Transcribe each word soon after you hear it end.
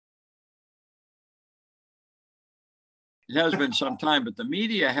it has been some time, but the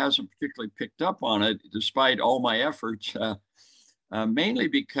media hasn't particularly picked up on it, despite all my efforts, mainly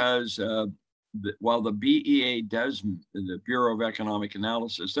because while the BEA does, the Bureau of Economic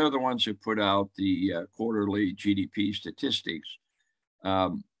Analysis, they're the ones who put out the quarterly GDP statistics.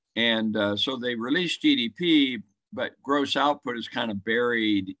 So they release GDP, but gross output is kind of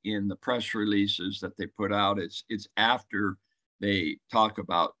buried in the press releases that they put out. It's after they talk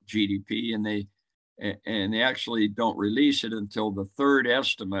about GDP, and they actually don't release it until the third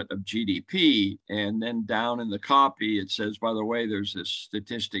estimate of GDP. And then down in the copy, it says, by the way, there's this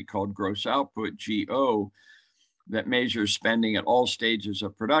statistic called gross output, GO, that measures spending at all stages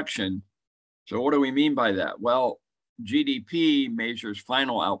of production. So what do we mean by that? Well, GDP measures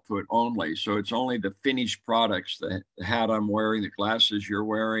final output only. So it's only the finished products, the hat I'm wearing, the glasses you're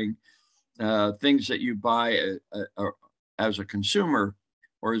wearing, things that you buy as a consumer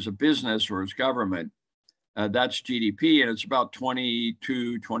or as a business or as government. That's GDP, and it's about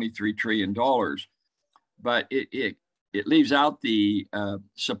 $23 trillion. But it leaves out the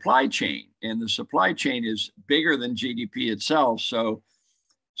supply chain, and the supply chain is bigger than GDP itself. So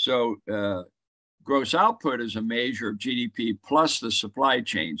gross output is a measure of GDP plus the supply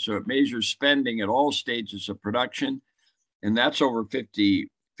chain. So it measures spending at all stages of production, and that's over $50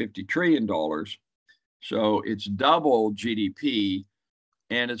 trillion. So it's double GDP,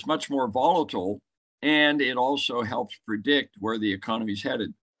 and it's much more volatile, and it also helps predict where the economy is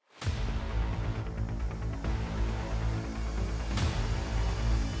headed.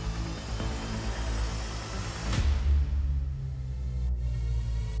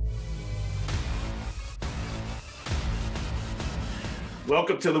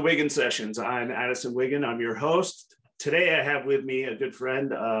 Welcome to the Wiggin Sessions. I'm Addison Wiggin. I'm your host. Today I have with me a good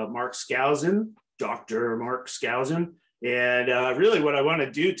friend, Mark Skousen, Dr. Mark Skousen. And really what I want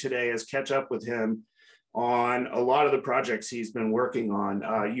to do today is catch up with him on a lot of the projects he's been working on.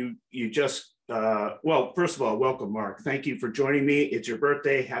 Well, first of all, welcome, Mark. Thank you for joining me. It's your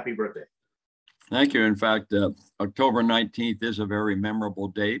birthday. Happy birthday. Thank you. In fact, October 19th is a very memorable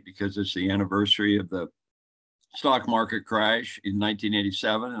date because it's the anniversary of the stock market crash in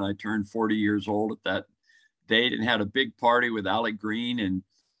 1987. And I turned 40 years old at that date and had a big party with Alec Green and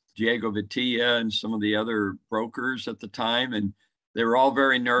Diego Vitilla and some of the other brokers at the time. And they were all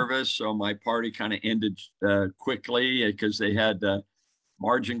very nervous. So my party kind of ended quickly because they had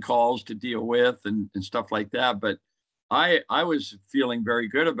margin calls to deal with and stuff like that. But I was feeling very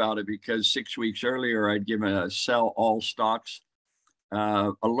good about it because 6 weeks earlier, I'd given a sell all stocks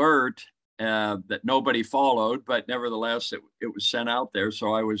alert that nobody followed, but nevertheless, it was sent out there.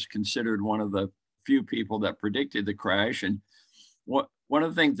 So I was considered one of the few people that predicted the crash. And one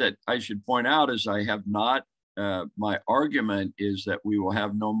of the things that I should point out is I have not, my argument is that we will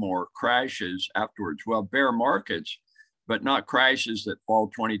have no more crashes afterwards. Well, bear markets, but not crashes that fall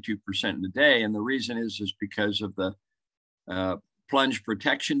 22% in a day. And the reason is because of the plunge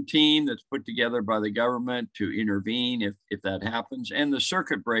protection team that's put together by the government to intervene if that happens. And the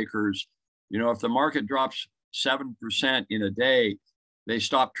circuit breakers, you know, if the market drops 7% in a day, they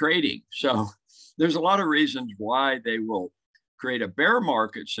stop trading. So there's a lot of reasons why they will create a bear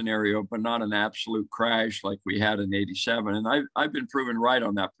market scenario, but not an absolute crash like we had in 87. And I've been proven right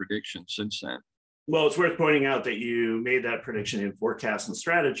on that prediction since then. Well, it's worth pointing out that you made that prediction in Forecasts and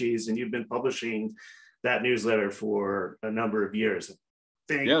Strategies, and you've been publishing that newsletter for a number of years.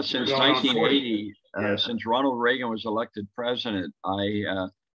 Yeah, since 1980, since Ronald Reagan was elected president, I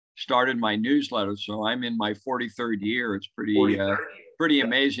started my newsletter. So I'm in my 43rd year. It's pretty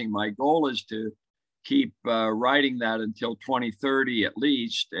amazing. My goal is to keep writing that until 2030 at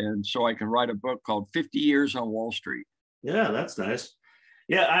least. And so I can write a book called 50 Years on Wall Street. Yeah, that's nice.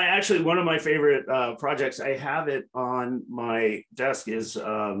 Yeah, I actually, one of my favorite projects, I have it on my desk, is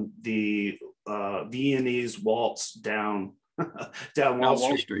the Viennese waltz down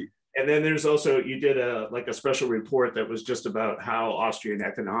Wall Street. And then there's also, you did a special report that was just about how Austrian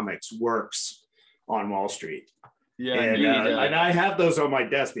economics works on Wall Street. Yeah, and I have those on my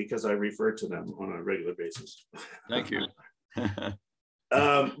desk because I refer to them on a regular basis. Thank you.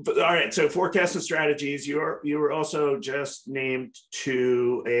 But all right, so Forecasts and Strategies. You were also just named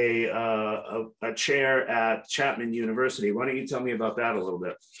to a chair at Chapman University. Why don't you tell me about that a little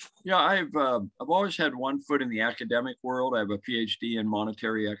bit? Yeah, I've always had one foot in the academic world. I have a PhD in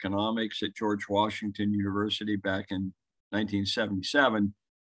monetary economics at George Washington University back in 1977.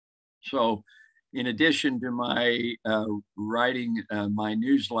 So, in addition to my writing my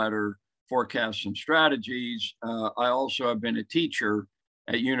newsletter, Forecasts and Strategies, I also have been a teacher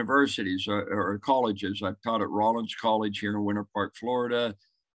at universities or colleges. I've taught at Rollins College here in Winter Park, Florida.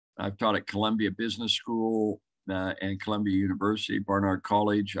 I've taught at Columbia Business School and Columbia University, Barnard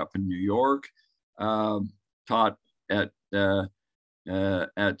College up in New York. Taught at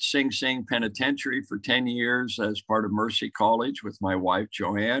Sing Sing Penitentiary for 10 years as part of Mercy College with my wife,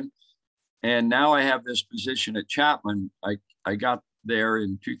 Joanne. And now I have this position at Chapman. I got there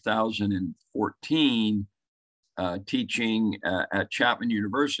in 2014, teaching at Chapman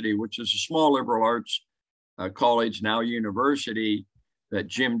University, which is a small liberal arts college, now university, that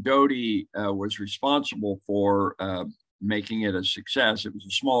Jim Doty was responsible for making it a success. It was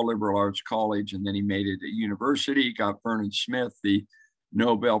a small liberal arts college, and then he made it a university. He got Vernon Smith, the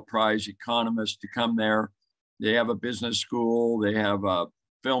Nobel Prize economist, to come there. They have a business school, they have a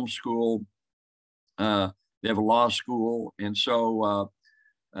film school, they have a law school. And so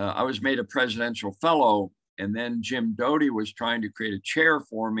I was made a presidential fellow, and then Jim Doty was trying to create a chair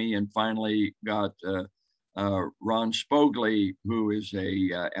for me, and finally got Ron Spogli, who is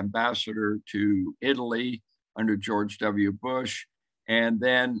a ambassador to Italy under George W. Bush, and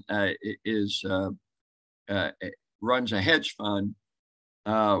then runs a hedge fund.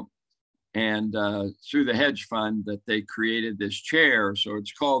 And through the hedge fund that they created this chair. So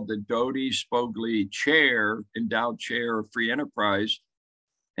it's called the Doty Spogli Chair, Endowed Chair of Free Enterprise.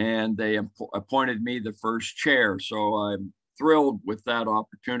 And they appointed me the first chair. So I'm thrilled with that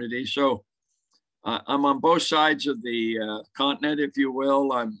opportunity. So I'm on both sides of the continent, if you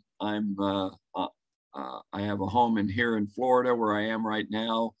will. I have a home here in Florida where I am right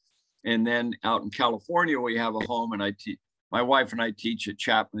now. And then out in California, we have a home, and my wife and I teach at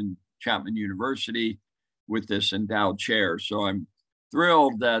Chapman University with this endowed chair. So I'm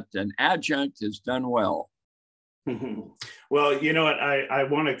thrilled that an adjunct has done well. Well, you know what? I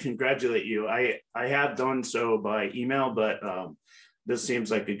want to congratulate you. I have done so by email, but this seems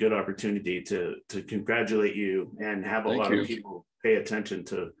like a good opportunity to congratulate you and have a lot of people pay attention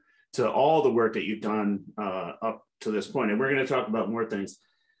to all the work that you've done up to this point. And we're going to talk about more things.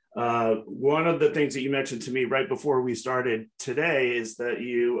 One of the things that you mentioned to me right before we started today is that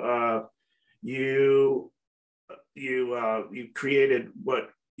you created what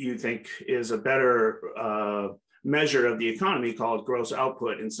you think is a better measure of the economy called gross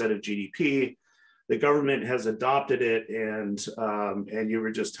output instead of GDP. The government has adopted it, and you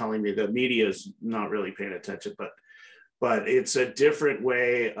were just telling me the media is not really paying attention, but it's a different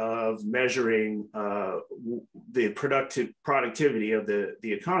way of measuring the productivity of the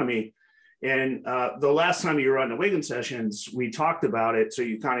economy. And the last time you were on the Wiggin sessions, we talked about it, so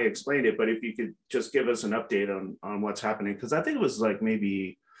you kind of explained it, but if you could just give us an update on what's happening, because I think it was like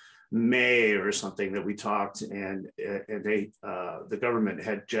maybe May or something that we talked, and the government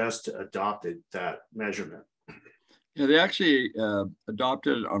had just adopted that measurement. Yeah, they actually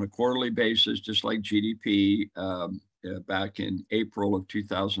adopted it on a quarterly basis, just like GDP. Back in April of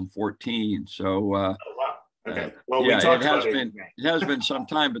 2014. So, oh, wow. Okay. Well, yeah, it has been some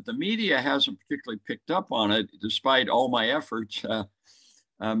time, but the media hasn't particularly picked up on it, despite all my efforts.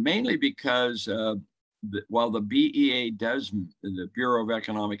 Mainly because while the BEA does, the Bureau of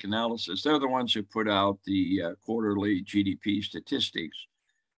Economic Analysis, they're the ones who put out the quarterly GDP statistics,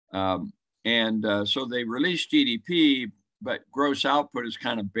 and so they release GDP. But gross output is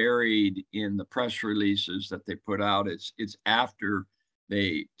kind of buried in the press releases that they put out. It's after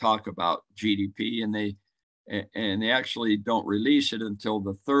they talk about GDP, and they actually don't release it until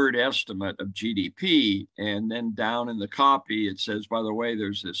the third estimate of GDP. And then down in the copy, it says, by the way,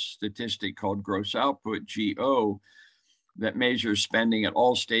 there's this statistic called gross output, GO, that measures spending at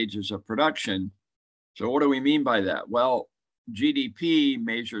all stages of production. So what do we mean by that? Well, GDP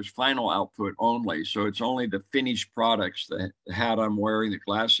measures final output only. So it's only the finished products, the hat I'm wearing, the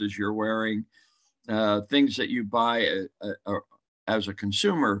glasses you're wearing, things that you buy as a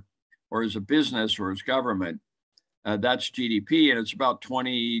consumer or as a business or as government. That's GDP, and it's about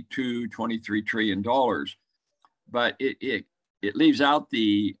 $22, $23 trillion. But it leaves out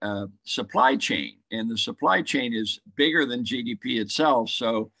the supply chain, and the supply chain is bigger than GDP itself.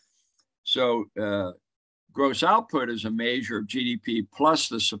 So gross output is a measure of GDP plus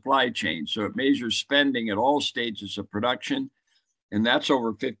the supply chain. So it measures spending at all stages of production, and that's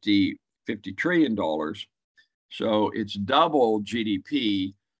over $50 trillion. So it's double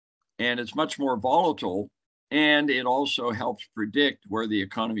GDP, and it's much more volatile, and it also helps predict where the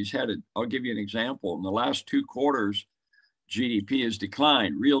economy's headed. I'll give you an example. In the last 2 quarters, GDP has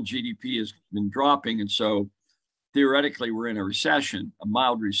declined. Real GDP has been dropping, and so theoretically we're in a recession, a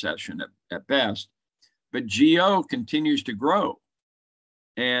mild recession at best. But GO continues to grow.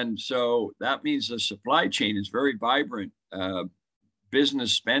 And so that means the supply chain is very vibrant.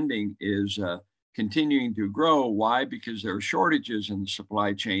 Business spending is continuing to grow. Why? Because there are shortages in the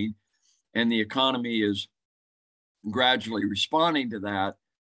supply chain, and the economy is gradually responding to that.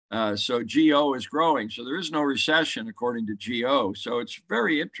 So GO is growing. So there is no recession according to GO. So it's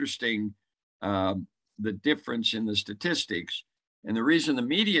very interesting, the difference in the statistics. And the reason the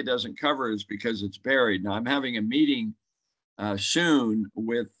media doesn't cover it is because it's buried. Now I'm having a meeting soon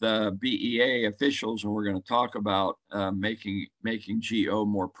with BEA officials, and we're going to talk about making GO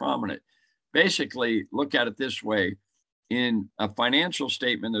more prominent. Basically, look at it this way. In a financial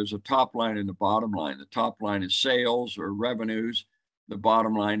statement, there's a top line and a bottom line. The top line is sales or revenues. The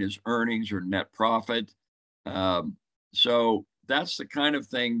bottom line is earnings or net profit. So that's the kind of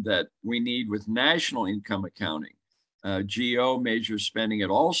thing that we need with national income accounting. GO measures spending at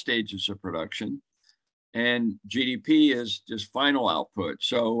all stages of production, and GDP is just final output.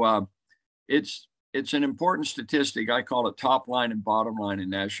 So it's an important statistic. I call it top line and bottom line in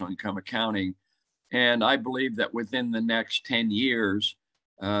national income accounting. And I believe that within the next 10 years,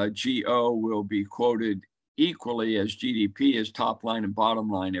 GO will be quoted equally as GDP as top line and bottom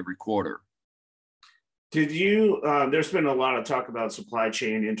line every quarter. Did you, there's been a lot of talk about supply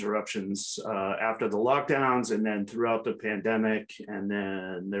chain interruptions after the lockdowns and then throughout the pandemic, and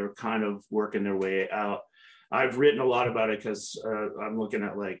then they're kind of working their way out. I've written a lot about it because I'm looking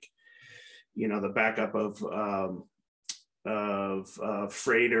at, like, you know, the backup of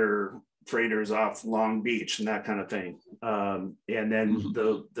freighters off Long Beach and that kind of thing. And then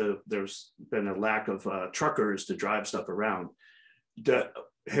there's been a lack of truckers to drive stuff around.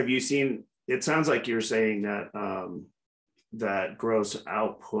 Have you seen, it sounds like you're saying that that gross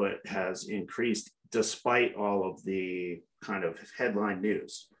output has increased despite all of the kind of headline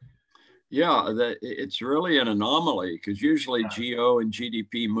news. Yeah, it's really an anomaly, because usually GO and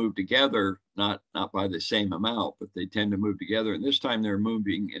GDP move together, not by the same amount, but they tend to move together. And this time they're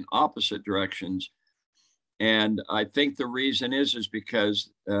moving in opposite directions. And I think the reason is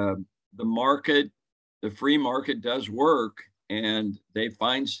because the market, the free market does work, and they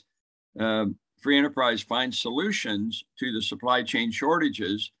find, free enterprise finds solutions to the supply chain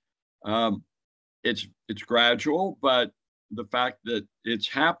shortages. It's gradual, but the fact that it's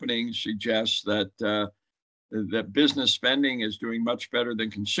happening suggests that that business spending is doing much better than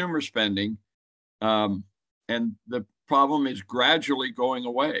consumer spending, and the problem is gradually going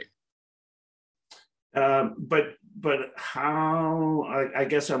away. But how? I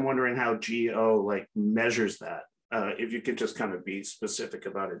guess I'm wondering how GO like measures that. If you could just kind of be specific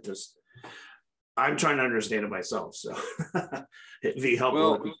about it, just I'm trying to understand it myself, so it'd be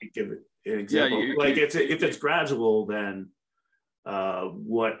helpful if you could give an example. Yeah, if it's gradual, then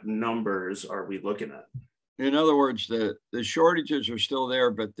what numbers are we looking at? In other words, the shortages are still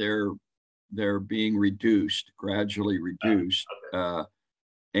there, but they're being reduced, gradually reduced,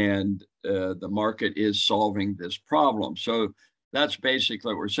 and the market is solving this problem. So that's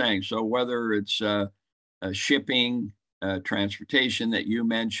basically what we're saying. So whether it's shipping, transportation that you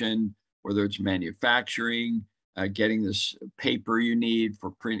mentioned, whether it's manufacturing, getting this paper you need for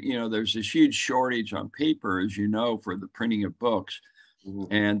print, you know, there's this huge shortage on paper, as you know, for the printing of books.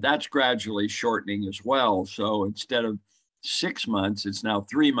 And that's gradually shortening as well. So instead of 6 months, it's now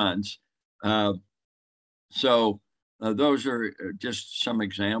 3 months. Those are just some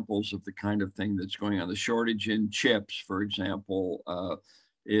examples of the kind of thing that's going on. The shortage in chips, for example,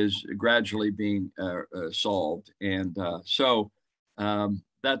 is gradually being solved. And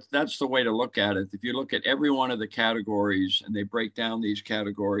that's the way to look at it. If you look at every one of the categories, and they break down these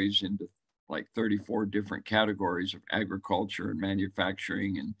categories into like 34 different categories of agriculture and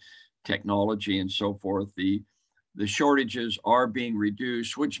manufacturing and technology and so forth, the shortages are being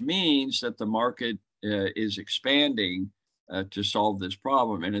reduced, which means that the market is expanding to solve this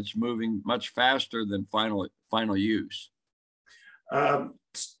problem, and it's moving much faster than final use.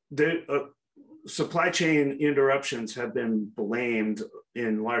 Supply chain interruptions have been blamed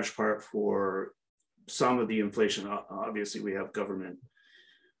in large part for some of the inflation. Obviously, we have government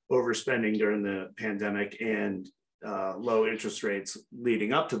overspending during the pandemic and low interest rates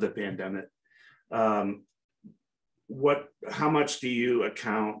leading up to the pandemic. How much do you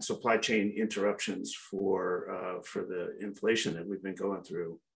account supply chain interruptions for the inflation that we've been going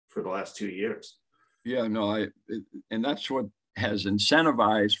through for the last 2 years? Yeah, no, and that's what has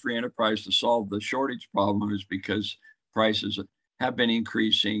incentivized free enterprise to solve the shortage problem, is because prices have been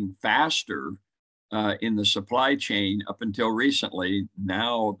increasing faster in the supply chain up until recently.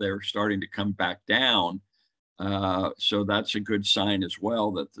 Now they're starting to come back down. So that's a good sign as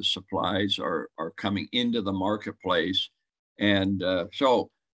well, that the supplies are coming into the marketplace. And so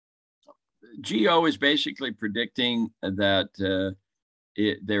GO is basically predicting that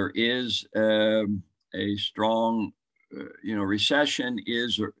there is a strong recession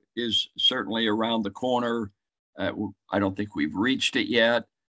is certainly around the corner. I don't think we've reached it yet.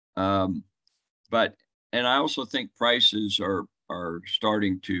 And I also think prices are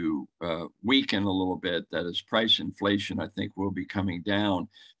starting to weaken a little bit. That is, price inflation, I think, will be coming down.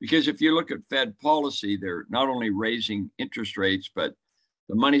 Because if you look at Fed policy, they're not only raising interest rates, but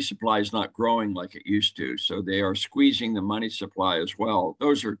the money supply is not growing like it used to. So they are squeezing the money supply as well.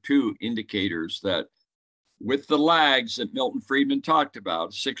 Those are two indicators that, with the lags that Milton Friedman talked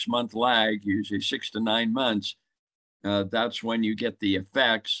about, 6-month lag, usually 6 to 9 months, that's when you get the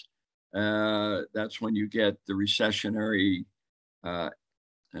effects. That's when you get the recessionary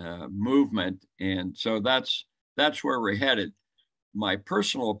movement. And so that's where we're headed. My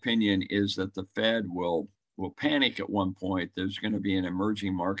personal opinion is that the Fed will panic at one point. There's going to be an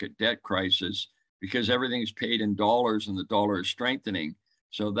emerging market debt crisis because everything's paid in dollars and the dollar is strengthening.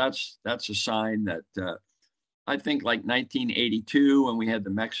 So that's a sign that I think, like 1982, when we had the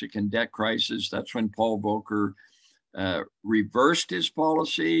Mexican debt crisis, that's when Paul Volcker reversed his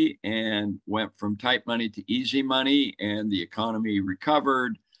policy and went from tight money to easy money, and the economy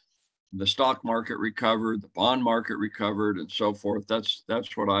recovered, the stock market recovered, the bond market recovered, and so forth. That's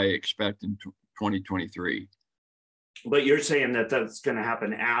what I expect in 2023. But you're saying that that's going to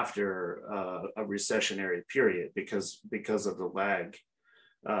happen after a recessionary period because of the lag.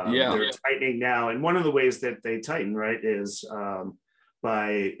 They're tightening now, and one of the ways that they tighten, right, is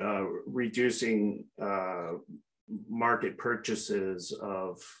by reducing market purchases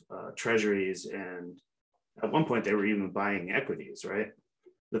of treasuries, and at one point they were even buying equities, right?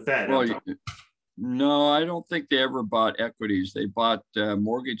 The Fed. Well, no, I don't think they ever bought equities. They bought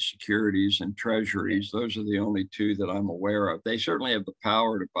mortgage securities and treasuries. Those are the only two that I'm aware of. They certainly have the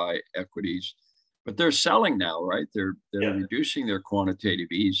power to buy equities, but they're selling now, right? They're reducing their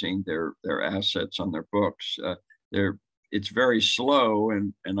quantitative easing, their assets on their books. It's very slow,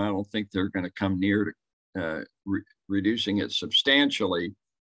 and I don't think they're going to come near to reducing it substantially,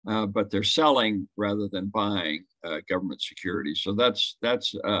 but they're selling rather than buying government securities. So that's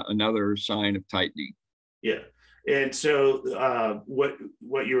another sign of tightening. Yeah, and so what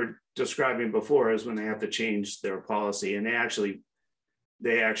you were describing before is when they have to change their policy, and they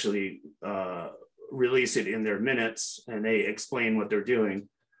actually release it in their minutes, and they explain what they're doing.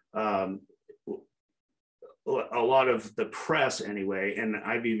 A lot of the press, anyway, and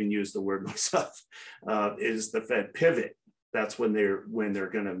I've even used the word myself, is the Fed pivot. That's when they're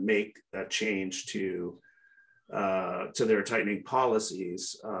going to make a change to their tightening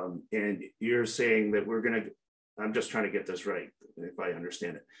policies. And you're saying that we're going to. I'm just trying to get this right, if I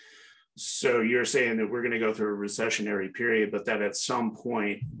understand it. So you're saying that we're going to go through a recessionary period, but that at some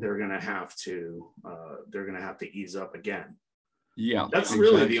point they're going to have to ease up again. Yeah, that's exactly.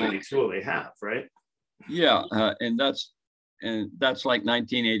 Really the only tool they have, right? Yeah, and that's like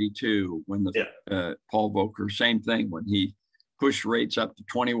 1982 when the Paul Volcker, same thing, when he pushed rates up to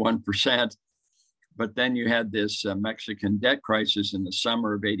 21%. But then you had this Mexican debt crisis in the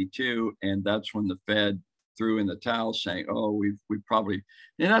summer of '82, and that's when the Fed threw in the towel, saying, "Oh, we probably."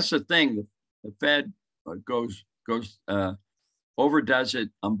 And that's the thing: the Fed overdoes it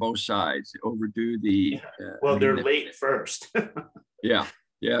on both sides. They overdo the. They're late first.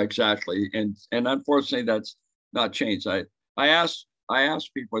 Yeah, exactly, and unfortunately, that's not changed. I asked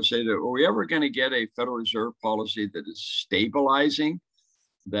people, I say, are we ever going to get a Federal Reserve policy that is stabilizing,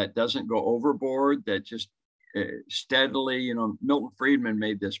 that doesn't go overboard, that just steadily, Milton Friedman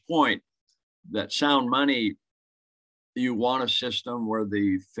made this point that sound money, you want a system where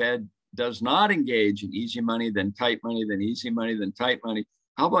the Fed does not engage in easy money, then tight money, then easy money, then tight money.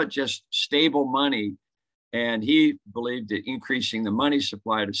 How about just stable money? And he believed that increasing the money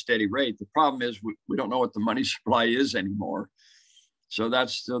supply at a steady rate. The problem is we don't know what the money supply is anymore. So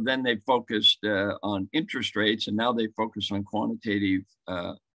then they focused on interest rates, and now they focus on quantitative,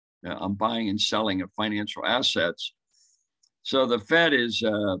 on buying and selling of financial assets. So the Fed is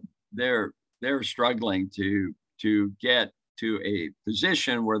they're struggling to get to a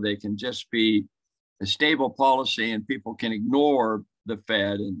position where they can just be a stable policy and people can ignore the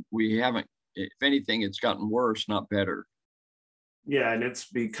Fed. And we haven't. If anything, it's gotten worse, not better. Yeah, and it's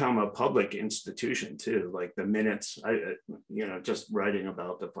become a public institution too. Like the minutes, just writing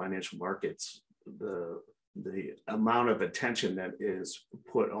about the financial markets, the amount of attention that is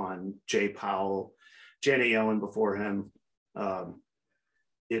put on Jay Powell, Janet Yellen before him,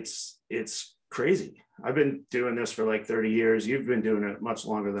 it's crazy. I've been doing this for like 30 years. You've been doing it much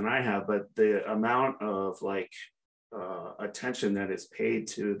longer than I have, but the amount of attention that is paid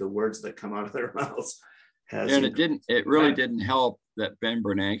to the words that come out of their mouths has. And it really didn't help that Ben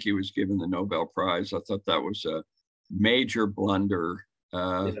Bernanke was given the Nobel Prize. I thought that was a major blunder.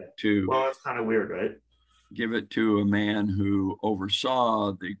 Well, it's kind of weird, right? give it to a man who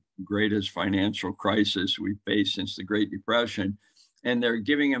oversaw the greatest financial crisis we faced since the Great Depression. And they're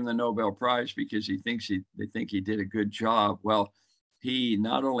giving him the Nobel Prize because they think he did a good job. Well, he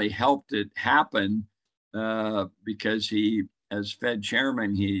not only helped it happen because he, as Fed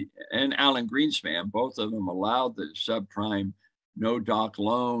chairman, he and Alan Greenspan, both of them allowed the subprime no-doc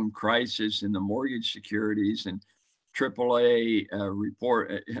loan crisis in the mortgage securities and AAA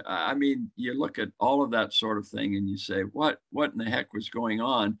report. I mean, you look at all of that sort of thing and you say, what in the heck was going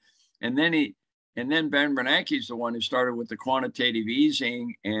on? And then Ben Bernanke is the one who started with the quantitative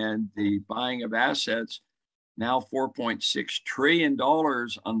easing and the buying of assets. Now $4.6 trillion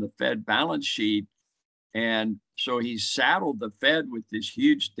on the Fed balance sheet. And so he's saddled the Fed with this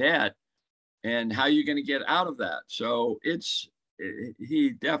huge debt. And how are you going to get out of that? So he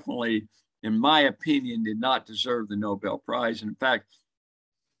definitely, in my opinion, did not deserve the Nobel Prize. And in fact,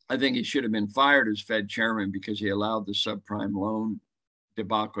 I think he should have been fired as Fed chairman because he allowed the subprime loan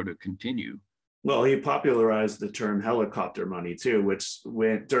debacle to continue. Well, he popularized the term helicopter money too, which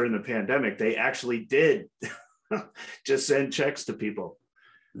went during the pandemic, they actually did just send checks to people.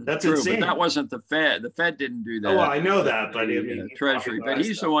 That's true, insane. But that wasn't the Fed. The Fed didn't do that. Oh, well, I know that, but Treasury. But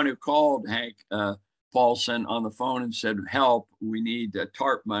he's the one who called Hank Paulson on the phone and said, "Help! We need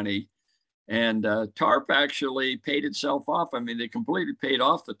TARP money." And TARP actually paid itself off. I mean, they completely paid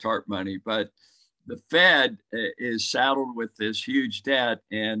off the TARP money, but the Fed is saddled with this huge debt,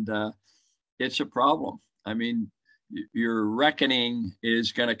 and it's a problem. I mean, your reckoning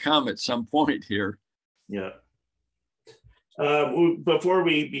is going to come at some point here. Yeah. Before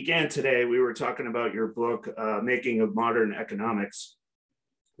we began today, we were talking about your book, Making of Modern Economics.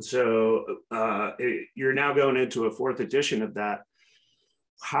 So you're now going into a fourth edition of that.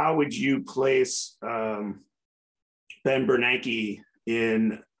 How would you place Ben Bernanke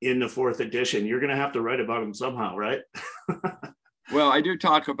in the fourth edition? You're going to have to write about him somehow, right? Well, I do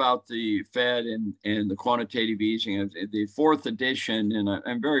talk about the Fed and the quantitative easing of the fourth edition, and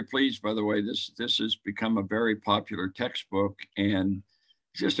I'm very pleased. By the way, this has become a very popular textbook, and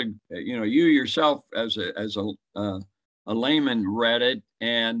just you yourself as a layman read it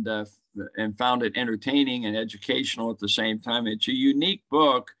and found it entertaining and educational at the same time. It's a unique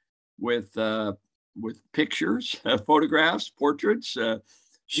book with pictures, photographs, portraits,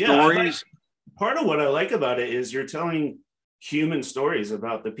 stories. Part of what I like about it is you're telling human stories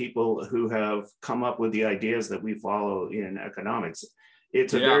about the people who have come up with the ideas that we follow in economics.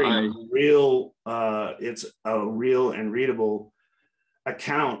 It's a real and readable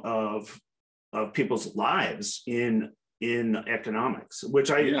account of people's lives in economics, which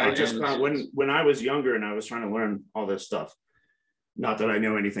I just found when I was younger and I was trying to learn all this stuff. Not that I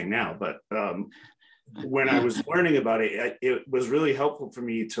know anything now, but when I was learning about it, it was really helpful for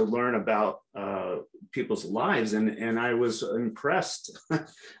me to learn about people's lives, and I was impressed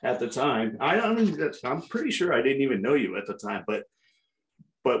at the time. I'm pretty sure I didn't even know you at the time, but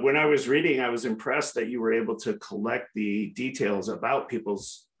when I was reading, I was impressed that you were able to collect the details about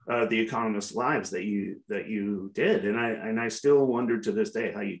people's the economists' lives that you did, and I still wonder to this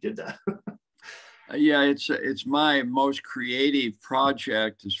day how you did that. Yeah, it's my most creative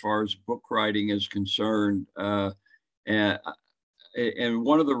project as far as book writing is concerned, and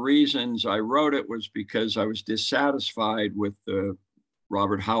one of the reasons I wrote it was because I was dissatisfied with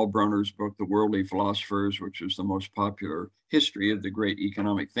Robert Heilbronner's book, The Worldly Philosophers, which was the most popular history of the great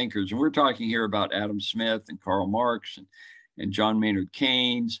economic thinkers. And we're talking here about Adam Smith and Karl Marx and John Maynard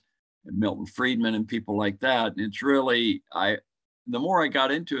Keynes and Milton Friedman and people like that. And it's really, the more I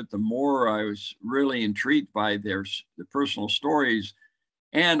got into it, the more I was really intrigued by the personal stories,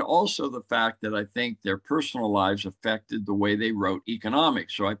 and also the fact that I think their personal lives affected the way they wrote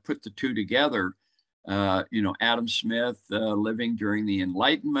economics. So I put the two together. Adam Smith living during the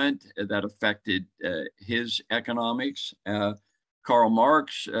Enlightenment that affected his economics. Karl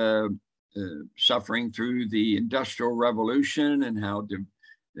Marx suffering through the Industrial Revolution and how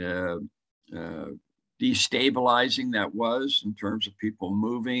destabilizing that was in terms of people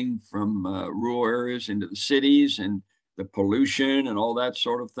moving from rural areas into the cities and the pollution and all that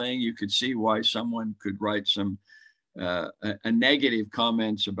sort of thing. You could see why someone could write some a negative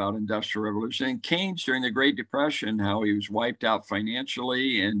comments about Industrial Revolution. And Keynes during the Great Depression, how he was wiped out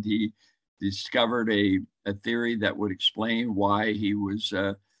financially, and he discovered a theory that would explain why he was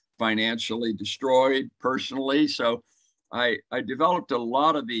financially destroyed personally. So I developed a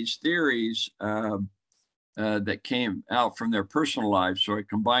lot of these theories that came out from their personal lives. So I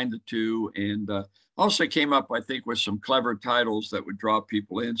combined the two, and also came up, I think, with some clever titles that would draw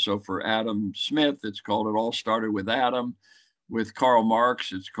people in. So for Adam Smith, it's called It All Started with Adam. With Karl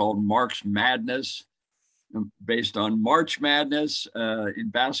Marx, it's called Marx Madness. based on March Madness in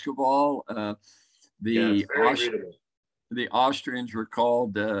basketball. Yeah, very readable. The Austrians were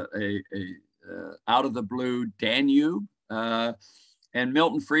called out of the blue Danube. And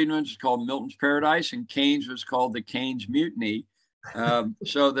Milton Friedman's was called Milton's Paradise, and Keynes was called the Keynes Mutiny.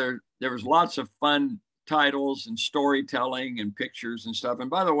 So there was lots of fun titles and storytelling and pictures and stuff. And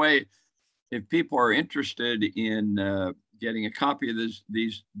by the way, if people are interested in getting a copy of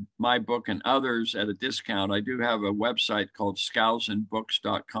my book and others at a discount, I do have a website called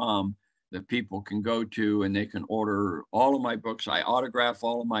skousenbooks.com that people can go to, and they can order all of my books. I autograph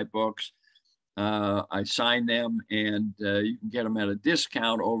all of my books. I sign them, and you can get them at a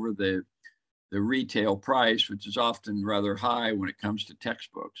discount over the retail price, which is often rather high when it comes to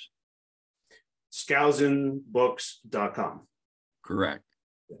textbooks. skousenbooks.com. Correct.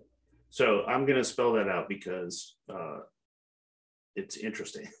 So I'm going to spell that out because it's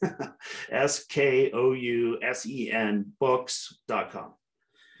interesting. SKOUSEN books.com.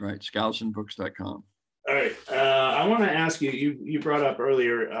 Right, skousenbooks.com. All right. I want to ask you, you brought up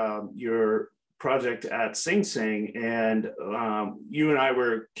earlier your project at Sing Sing, and you and I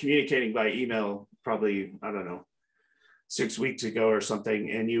were communicating by email probably, I don't know, 6 weeks ago or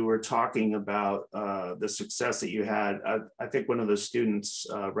something, and you were talking about the success that you had. I think one of the students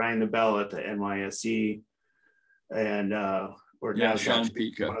rang the bell at the NYSE, and or yeah, Sean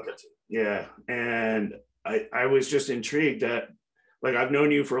Pica. Yeah, and I was just intrigued that, like, I've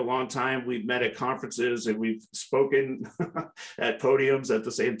known you for a long time. We've met at conferences and we've spoken at podiums at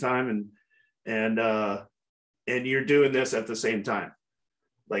the same time, and you're doing this at the same time.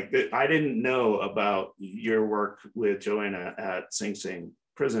 Like, I didn't know about your work with Joanna at Sing Sing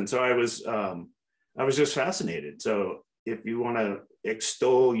prison, so I was just fascinated. So if you want to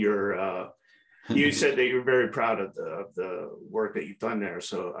extol your, you said that you're very proud of the work that you've done there,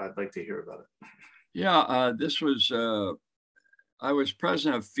 so I'd like to hear about it. Yeah, this was. I was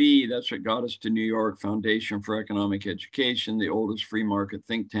president of FEE, that's what got us to New York, Foundation for Economic Education, the oldest free market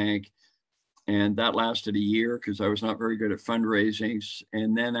think tank. And that lasted a year because I was not very good at fundraising.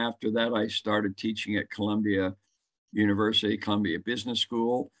 And then after that, I started teaching at Columbia University, Columbia Business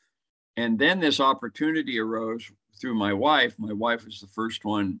School. And then this opportunity arose through my wife. My wife was the first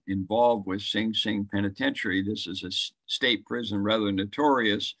one involved with Sing Sing Penitentiary. This is a state prison, rather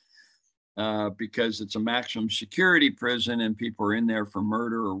notorious. Because it's a maximum security prison and people are in there for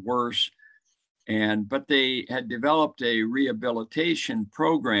murder or worse. But they had developed a rehabilitation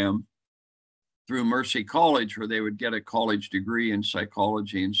program through Mercy College where they would get a college degree in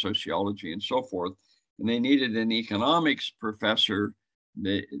psychology and sociology and so forth. And they needed an economics professor.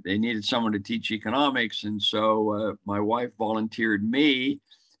 They needed someone to teach economics. And so my wife volunteered me.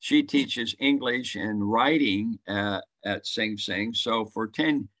 She teaches English and writing at Sing Sing. So for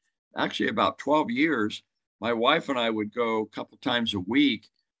actually about 12 years, my wife and I would go a couple times a week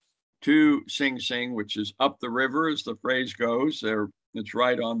to Sing Sing, which is up the river, as the phrase goes. It's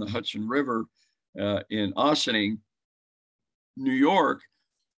right on the Hudson River in Ossining, New York.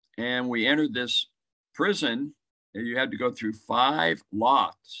 And we entered this prison, and you had to go through 5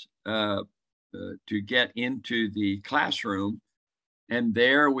 lots to get into the classroom. And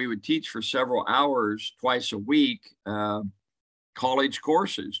there we would teach for several hours twice a week, college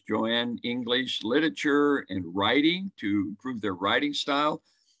courses, Joanne English literature and writing to improve their writing style,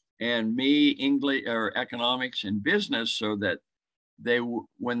 and me English or economics and business, so that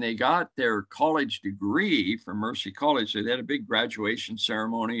when they got their college degree from Mercy College, they had a big graduation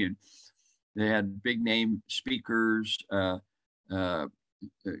ceremony and they had big name speakers do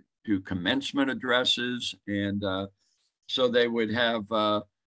commencement addresses, and so they would have.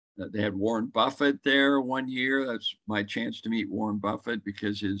 They had Warren Buffett there one year. That's my chance to meet Warren Buffett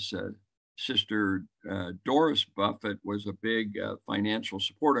because his sister Doris Buffett was a big financial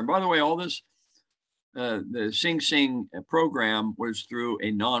supporter. And by the way, all this, the Sing Sing program was through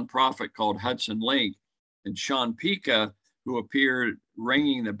a nonprofit called Hudson Link. And Sean Pica, who appeared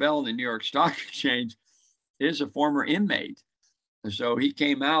ringing the bell in the New York Stock Exchange, is a former inmate. And so he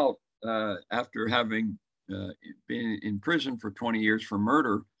came out after having been in prison for 20 years for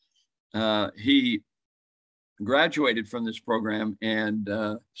murder. He graduated from this program, and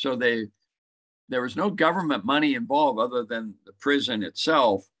so there was no government money involved other than the prison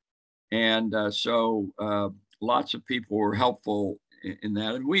itself, and so lots of people were helpful in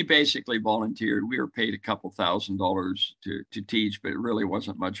that, and we basically volunteered. We were paid a couple $1,000s to teach, but it really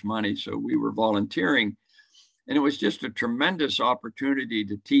wasn't much money, so we were volunteering, and it was just a tremendous opportunity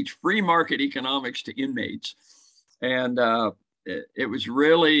to teach free market economics to inmates, and it was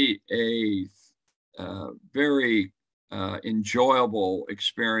really a very enjoyable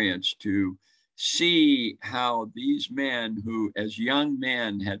experience to see how these men who, as young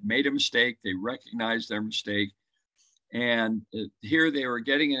men, had made a mistake, they recognized their mistake, and here they were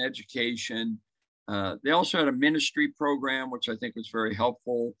getting an education. They also had a ministry program, which I think was very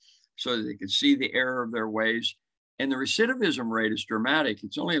helpful, so that they could see the error of their ways. And the recidivism rate is dramatic.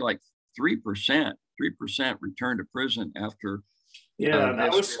 It's only like 3% return to prison after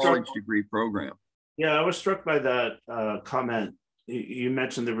this college degree program. Yeah, I was struck by that comment. You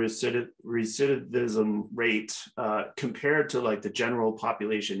mentioned the recidivism rate compared to like the general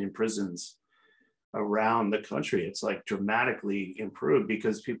population in prisons around the country. It's like dramatically improved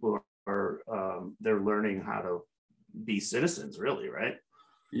because people are they're learning how to be citizens, really, right?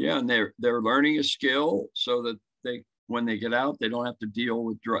 Yeah, and they're learning a skill so that when they get out, they don't have to deal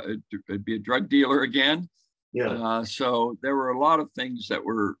with be a drug dealer again. Yeah. So there were a lot of things that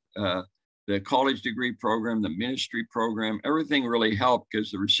were the college degree program, the ministry program, everything really helped,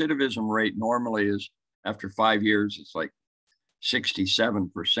 because the recidivism rate normally is, after 5 years, it's like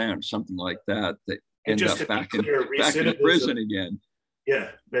 67%, something like that. They end up back in prison again.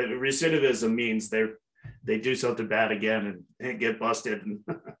 Yeah, but recidivism means they do something bad again and get busted and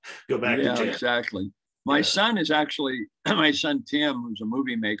go back to jail. Exactly. My son is actually, my son Tim, who's a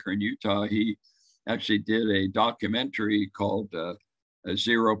movie maker in Utah, he actually did a documentary called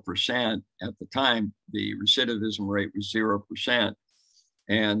 0%. At the time, the recidivism rate was 0%.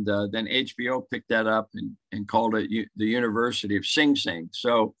 And then HBO picked that up and called it the University of Sing Sing.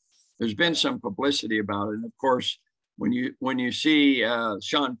 So there's been some publicity about it. And of course, when you see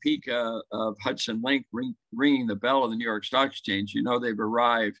Sean Pica of Hudson Link ringing the bell of the New York Stock Exchange, you know they've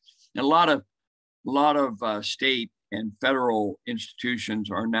arrived. And a lot of state and federal institutions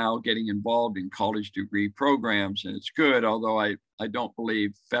are now getting involved in college degree programs, and it's good, although I don't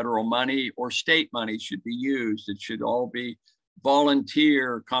believe federal money or state money should be used. It should all be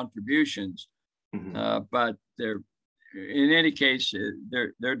volunteer contributions. Mm-hmm. But in any case,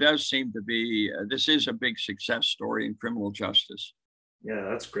 there does seem to be, this is a big success story in criminal justice. Yeah,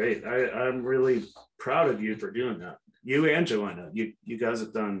 that's great. I'm really proud of you for doing that. You and Joanna, you guys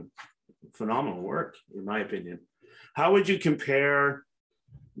have done phenomenal work, in my opinion. How would you compare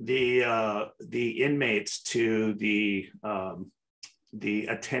the inmates to the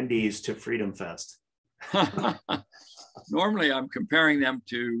attendees to Freedomfest? Normally, I'm comparing them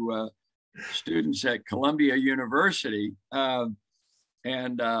to students at Columbia University, and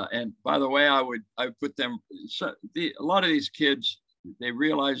by the way, I would put them. A lot of these kids, they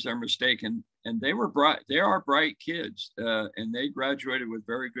realize their mistake, and they were bright. They are bright kids, and they graduated with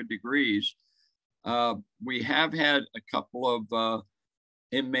very good degrees. We have had a couple of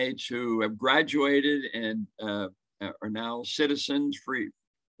inmates who have graduated and are now citizens,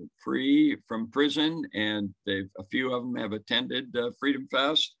 free from prison, and a few of them have attended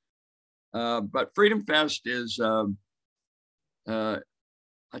Freedomfest. But Freedomfest is, I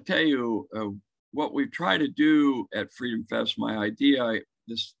tell you, what we've tried to do at Freedomfest. My idea,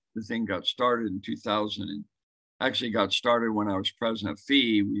 the thing got started in 2000, and actually got started when I was president of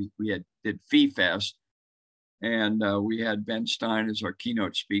FEE. We did FEE Fest, and we had Ben Stein as our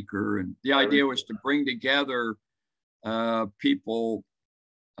keynote speaker. And the idea was to bring together people,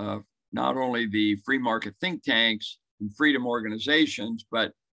 not only the free market think tanks and freedom organizations,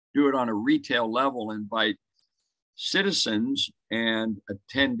 but do it on a retail level, invite citizens and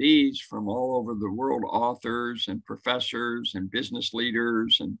attendees from all over the world, authors and professors and business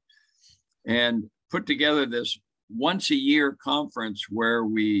leaders, and put together this once a year conference where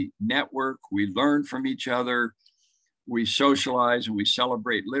we network, we learn from each other, we socialize, and we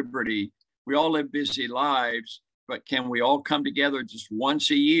celebrate liberty. We all live busy lives, but can we all come together just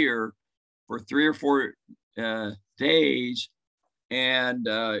once a year for 3 or 4 days and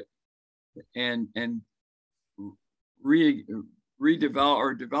redevelop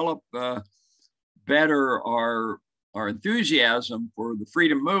or develop better our enthusiasm for the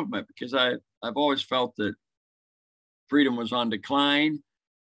freedom movement? Because I've always felt that freedom was on decline,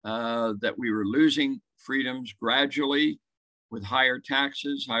 that we were losing freedoms gradually with higher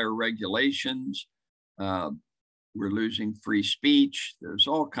taxes, higher regulations. We're losing free speech. There's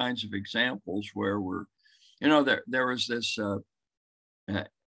all kinds of examples where there was this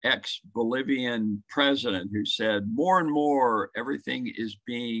ex-Bolivian president who said, more and more, everything is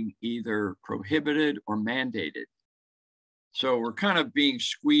being either prohibited or mandated. So we're kind of being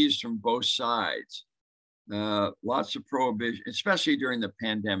squeezed from both sides. Lots of prohibition, especially during the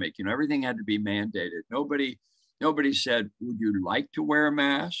pandemic. Everything had to be mandated. Nobody said, would you like to wear a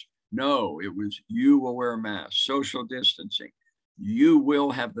mask? No, it was, you will wear a mask, social distancing. You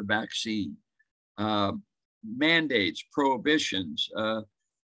will have the vaccine. Mandates, prohibitions,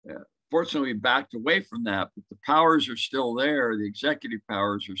 fortunately, we backed away from that, but the powers are still there. The executive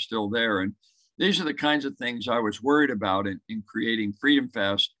powers are still there. And these are the kinds of things I was worried about in creating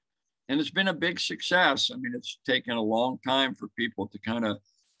Freedomfest. And it's been a big success. I mean, it's taken a long time for people to kind of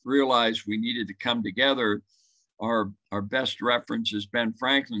realize we needed to come together. Our best reference is Ben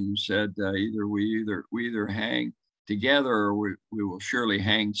Franklin, who said, we either hang together or we will surely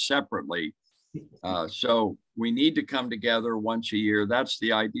hang separately. So we need to come together once a year. That's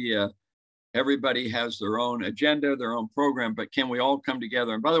the idea. Everybody has their own agenda, their own program, but can we all come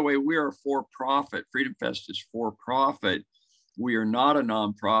together? And by the way, we are for profit. Freedomfest is for profit. We are not a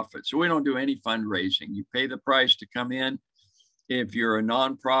nonprofit. So we don't do any fundraising. You pay the price to come in. If you're a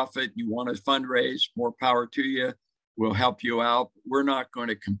nonprofit, you want to fundraise, more power to you. We'll help you out. We're not going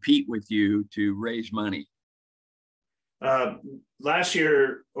to compete with you to raise money. Last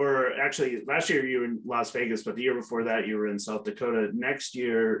year you were in Las Vegas, but the year before that you were in South Dakota. Next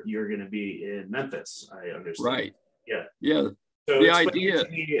year you're going to be in Memphis, I understand. Right. Yeah. Yeah. So the idea.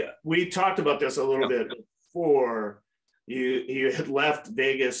 We talked about this a little bit before. You had left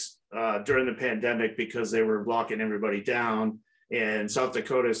Vegas during the pandemic because they were locking everybody down, and South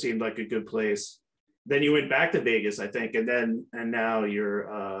Dakota seemed like a good place. Then you went back to Vegas, I think, and now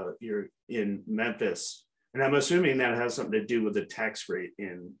you're in Memphis. And I'm assuming that has something to do with the tax rate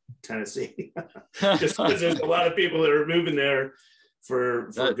in Tennessee. Just because there's a lot of people that are moving there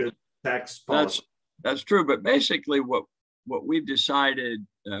for good tax policy. That's true. But basically what we've decided,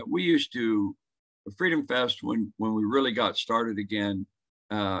 we used to, Freedomfest, when we really got started again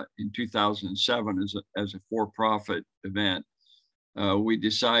in 2007 as a for-profit event, we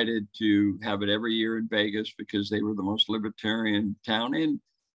decided to have it every year in Vegas because they were the most libertarian town, and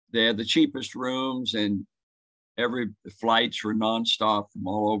they had the cheapest rooms, and the flights were nonstop from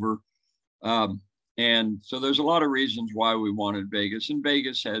all over. And so there's a lot of reasons why we wanted Vegas, and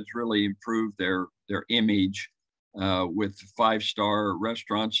Vegas has really improved their image with 5-star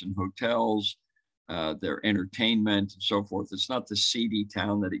restaurants and hotels, their entertainment and so forth. It's not the seedy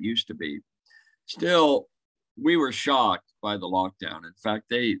town that it used to be. Still, we were shocked by the lockdown. In fact,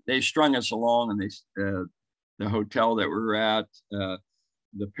 they strung us along, and the hotel that we were at,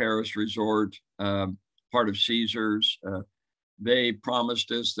 the Paris resort, part of Caesars, they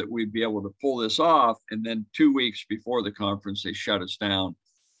promised us that we'd be able to pull this off. And then 2 weeks before the conference, they shut us down.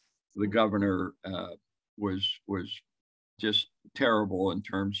 The governor was just terrible in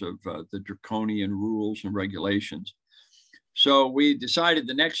terms of the draconian rules and regulations. So we decided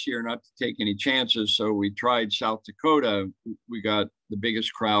the next year not to take any chances. So we tried South Dakota. We got the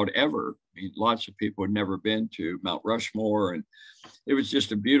biggest crowd ever. I mean, lots of people had never been to Mount Rushmore, and it was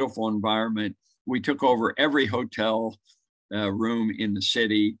just a beautiful environment. We took over every hotel room in the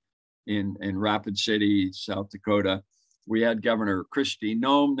city, in Rapid City, South Dakota. We had Governor Kristi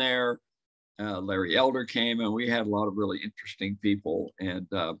Noem there. Larry Elder came, and we had a lot of really interesting people. And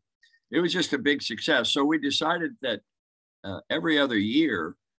it was just a big success. So we decided that every other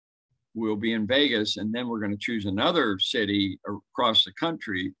year we'll be in Vegas, and then we're going to choose another city across the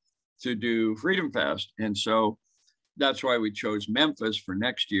country to do Freedomfest. And so that's why we chose Memphis for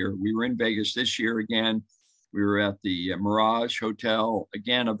next year. We were in Vegas this year again. We were at the Mirage Hotel,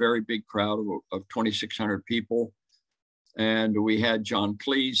 again, a very big crowd of 2,600 people. And we had John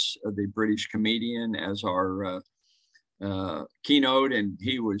Cleese, the British comedian, as our keynote, and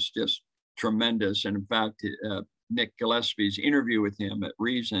he was just tremendous. And in fact, Nick Gillespie's interview with him at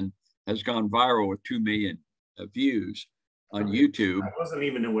Reason has gone viral with 2 million views on YouTube. I wasn't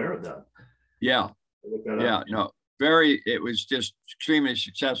even aware of that. Yeah. It was just extremely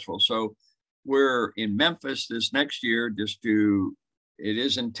successful. So we're in Memphis this next year. It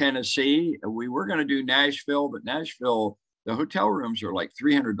is in Tennessee. We were going to do Nashville, but Nashville, the hotel rooms are like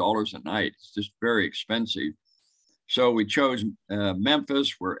 $300 a night. It's just very expensive. So we chose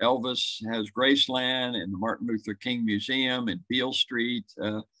Memphis, where Elvis has Graceland and the Martin Luther King Museum and Beale Street.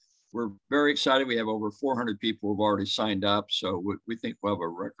 We're very excited. We have over 400 people who've already signed up. So we think we'll have a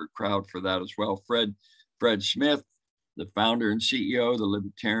record crowd for that as well. Fred Smith, the founder and CEO, the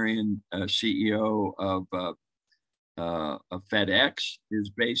libertarian CEO of FedEx, is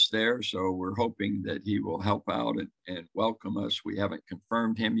based there. So we're hoping that he will help out and welcome us. We haven't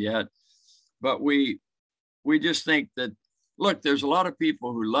confirmed him yet, but we just think that, look, there's a lot of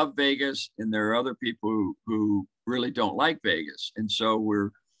people who love Vegas, and there are other people who really don't like Vegas. And so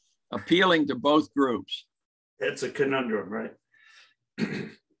we're appealing to both groups. It's a conundrum, right?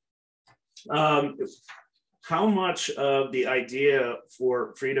 How much of the idea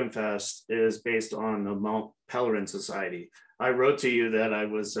for Freedomfest is based on the Mount Pelerin Society? I wrote to you that I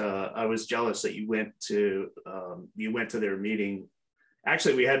was jealous that you went to their meeting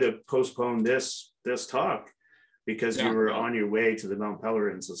actually, we had to postpone this talk because you were on your way to the Mount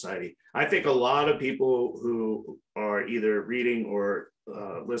Pelerin Society. I think a lot of people who are either reading or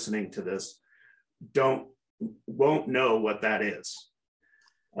listening to this won't know what that is.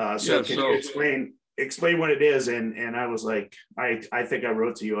 So can you explain what it is? And I was like, I think I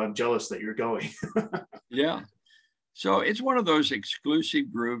wrote to you, I'm jealous that you're going. Yeah. So it's one of those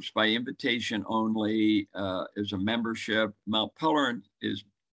exclusive groups by invitation only, as a membership. Mount Pelerin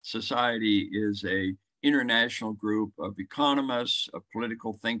Society is a international group of economists, of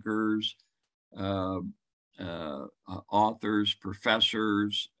political thinkers, authors,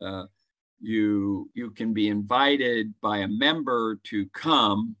 professors. You can be invited by a member to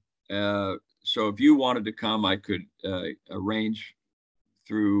come. So if you wanted to come, I could arrange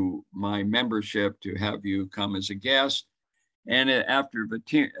through my membership to have you come as a guest. And after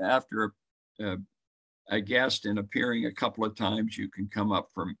a guest and appearing a couple of times, you can come up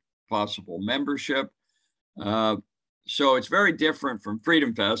for possible membership. So it's very different from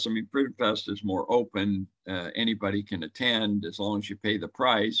Freedomfest. I mean, Freedomfest is more open. Anybody can attend as long as you pay the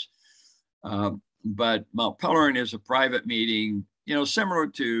price. But Mount Pelerin is a private meeting, similar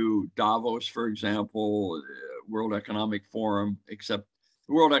to Davos, for example, World Economic Forum, except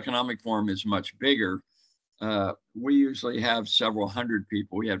the World Economic Forum is much bigger. We usually have several hundred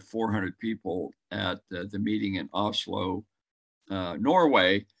people. We had 400 people at the meeting in Oslo,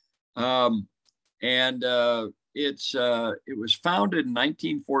 Norway. It was founded in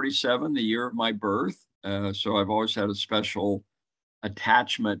 1947, the year of my birth. So I've always had a special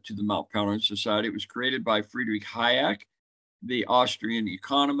attachment to the Mount Pelerin Society. It was created by Friedrich Hayek, the Austrian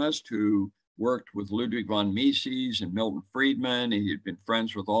economist who worked with Ludwig von Mises and Milton Friedman, and he had been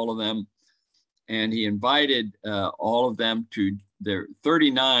friends with all of them. And he invited all of them to their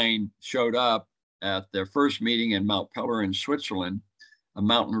 39 showed up at their first meeting in Mount Pelerin, Switzerland, a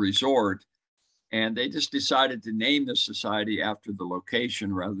mountain resort. And they just decided to name the society after the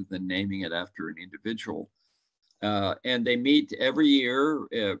location rather than naming it after an individual. And they meet every year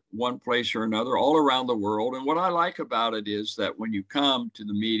at one place or another all around the world. And what I like about it is that when you come to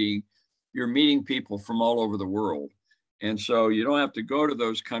the meeting, you're meeting people from all over the world. And so you don't have to go to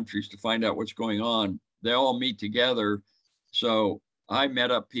those countries to find out what's going on. They all meet together. So I met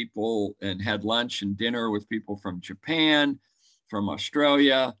up people and had lunch and dinner with people from Japan, from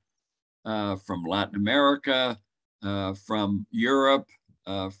Australia, from Latin America, from Europe,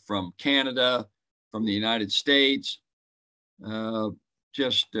 from Canada, from the United States. And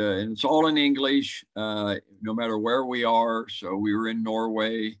it's all in English, no matter where we are. So we were in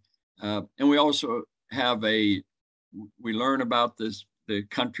Norway. And we also have we learn about the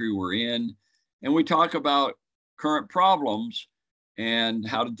country we're in, and we talk about current problems and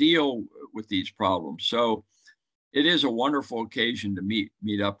how to deal with these problems. So it is a wonderful occasion to meet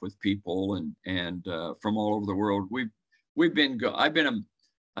up with people and from all over the world. I've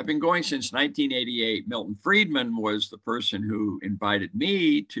been going since 1988. Milton Friedman was the person who invited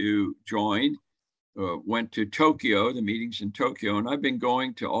me to join. Went to Tokyo, the meetings in Tokyo, and I've been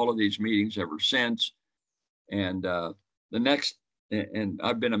going to all of these meetings ever since. And I've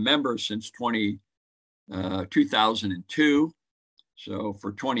been a member since 2002. So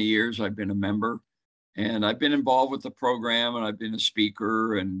for 20 years, I've been a member, and I've been involved with the program, and I've been a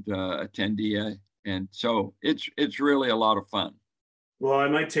speaker and attendee. And so it's really a lot of fun. Well, I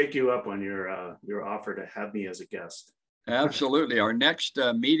might take you up on your offer to have me as a guest. Absolutely. Our next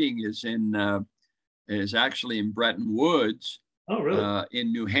meeting is actually in Bretton Woods. Oh, really?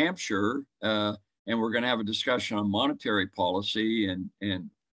 In New Hampshire. And we're going to have a discussion on monetary policy and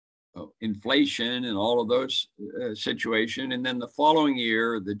inflation and all of those situations. And then the following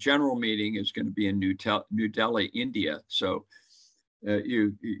year, the general meeting is going to be in New Delhi, India. So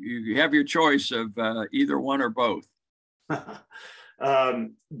you have your choice of either one or both.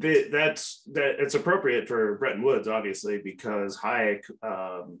 It's appropriate for Bretton Woods, obviously, because Hayek,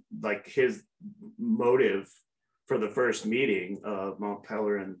 like his motive for the first meeting of Mount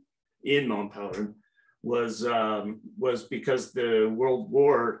Pelerin was because the World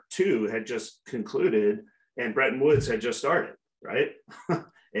War II had just concluded and Bretton Woods had just started, right?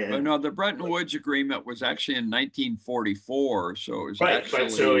 No, the Bretton Woods Agreement was actually in 1944, so it was right. Actually,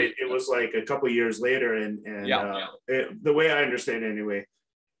 but so it was like a couple of years later, and the way I understand it anyway,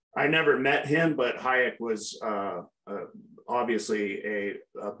 I never met him, but Hayek was obviously a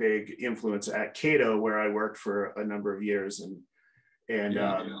big influence at Cato, where I worked for a number of years, and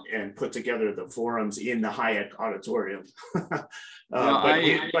put together the forums in the Hayek auditorium.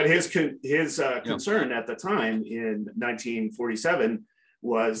 But his concern at the time in 1947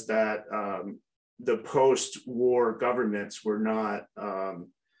 was that the post-war governments were not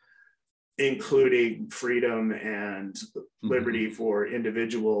including freedom and liberty for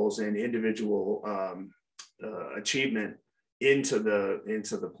individuals and individual achievement into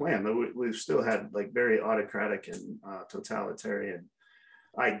the plan. We've still had like very autocratic and totalitarian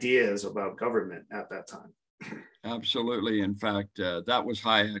ideas about government at that time. Absolutely. In fact, that was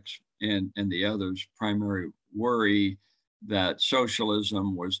Hayek's and the others' primary worry, that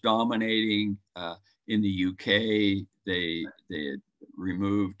socialism was dominating. In the UK, they had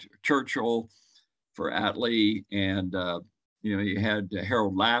removed Churchill for Attlee, and you had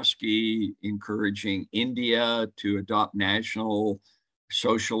Harold Lasky encouraging India to adopt national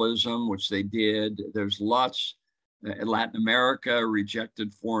socialism, which they did. There's lots. Latin America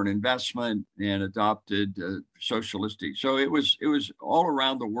rejected foreign investment and adopted socialistic. So it was all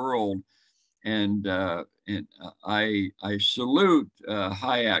around the world, and I salute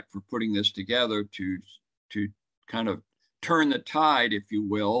Hayek for putting this together to kind of turn the tide, if you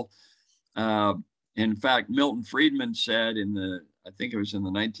will. In fact, Milton Friedman said I think it was in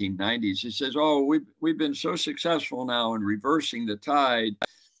the 1990s, he says, "Oh, we've been so successful now in reversing the tide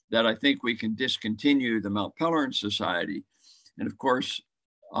that I think we can discontinue the Mount Pelerin Society." And of course,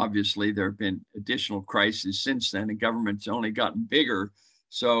 obviously, there have been additional crises since then, and government's only gotten bigger.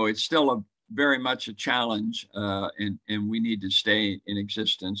 So it's still very much a challenge, and we need to stay in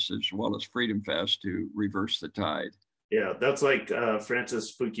existence, as well as Freedomfest, to reverse the tide. Yeah, that's like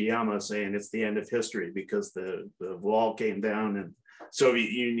Francis Fukuyama saying it's the end of history because the wall came down and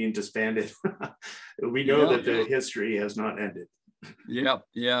Soviet Union disbanded. We know that the history has not ended. Yeah.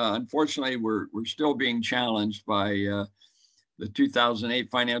 Unfortunately, we're still being challenged by the 2008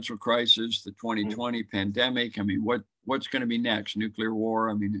 financial crisis, the 2020 pandemic. I mean, what's going to be next? Nuclear war?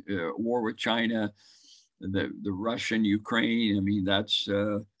 I mean, war with China, the Russian Ukraine. I mean, that's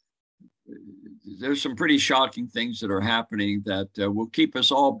there's some pretty shocking things that are happening that will keep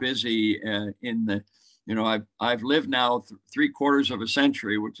us all busy. I've lived now 3/4 of a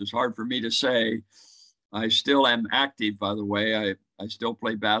century, which is hard for me to say. I still am active, by the way. I still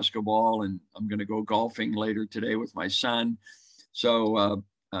play basketball, and I'm going to go golfing later today with my son. So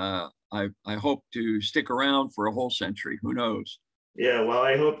I hope to stick around for a whole century. Who knows? Yeah, well,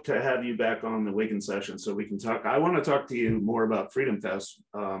 I hope to have you back on the Wiggin session so we can talk. I want to talk to you more about Freedomfest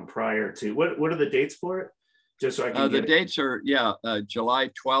prior to, what are the dates for it? Just so I can the dates are, July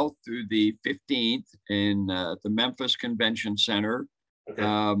 12th through the 15th in the Memphis Convention Center. Okay.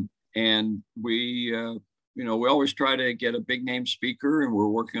 And we always try to get a big name speaker, and we're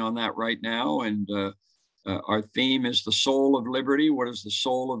working on that right now. And our theme is the soul of liberty. What is the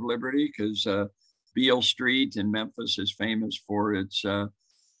soul of liberty? Because Beale Street in Memphis is famous for its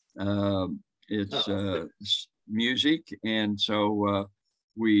music, and so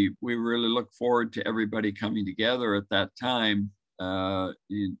we really look forward to everybody coming together at that time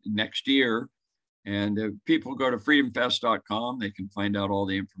next year. And if people go to freedomfest.com, they can find out all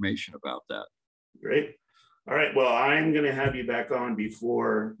the information about that. Great. All right. Well, I'm going to have you back on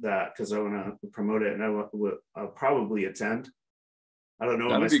before that because I want to promote it, and I'll probably attend. I don't know.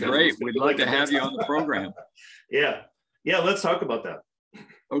 That'd be great. We'd love to have you on the program. Yeah. Let's talk about that.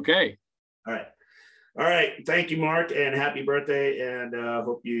 Okay. All right. Thank you, Mark, and happy birthday. And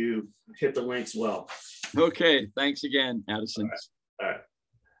hope you hit the links well. Okay. Thanks again, Addison. All right.